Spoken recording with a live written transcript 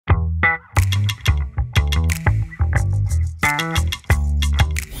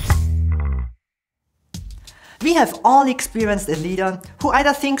We have all experienced a leader who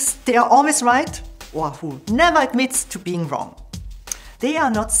either thinks they are always right or who never admits to being wrong. They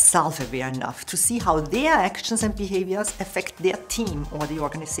are not self-aware enough to see how their actions and behaviors affect their team or the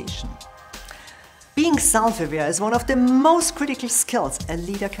organization. Being self-aware is one of the most critical skills a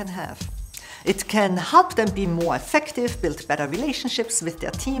leader can have. It can help them be more effective, build better relationships with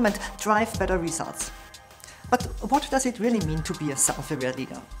their team, and drive better results. But what does it really mean to be a self-aware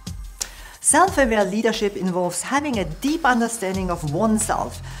leader? Self-aware leadership involves having a deep understanding of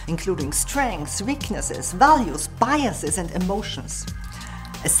oneself, including strengths, weaknesses, values, biases, and emotions.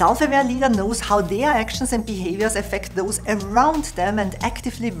 A self-aware leader knows how their actions and behaviors affect those around them and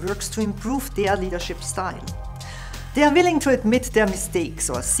actively works to improve their leadership style. They are willing to admit their mistakes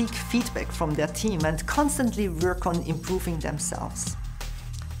or seek feedback from their team and constantly work on improving themselves.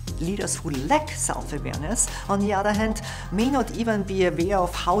 Leaders who lack self-awareness, on the other hand, may not even be aware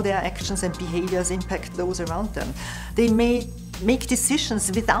of how their actions and behaviors impact those around them. They may make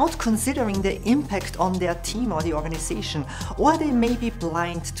decisions without considering the impact on their team or the organization, or they may be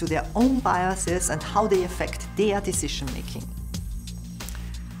blind to their own biases and how they affect their decision-making.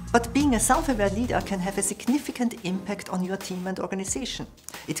 But being a self-aware leader can have a significant impact on your team and organization.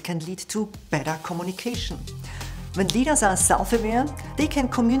 It can lead to better communication. When leaders are self-aware, they can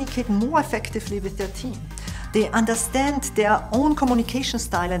communicate more effectively with their team. They understand their own communication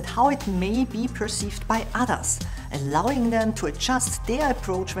style and how it may be perceived by others, allowing them to adjust their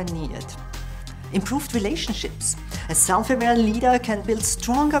approach when needed. Improved relationships. A self-aware leader can build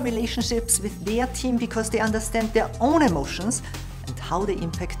stronger relationships with their team because they understand their own emotions and how they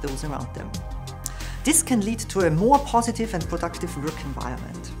impact those around them. This can lead to a more positive and productive work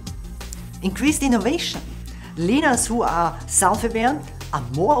environment. Increased innovation. Leaders who are self-aware are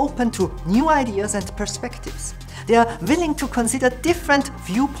more open to new ideas and perspectives. They are willing to consider different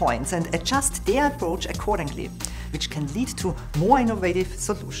viewpoints and adjust their approach accordingly, which can lead to more innovative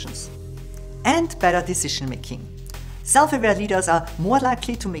solutions. And better decision-making. Self-aware leaders are more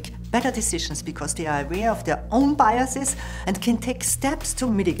likely to make better decisions because they are aware of their own biases and can take steps to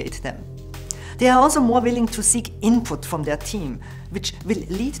mitigate them. They are also more willing to seek input from their team, which will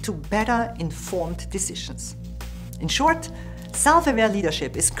lead to better informed decisions. In short, self-aware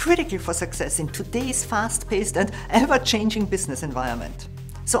leadership is critical for success in today's fast-paced and ever-changing business environment.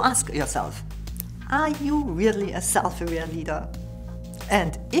 So ask yourself, are you really a self-aware leader?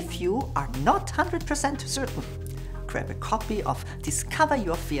 And if you are not 100% certain, grab a copy of Discover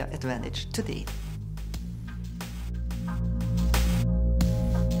Your Fear Advantage today.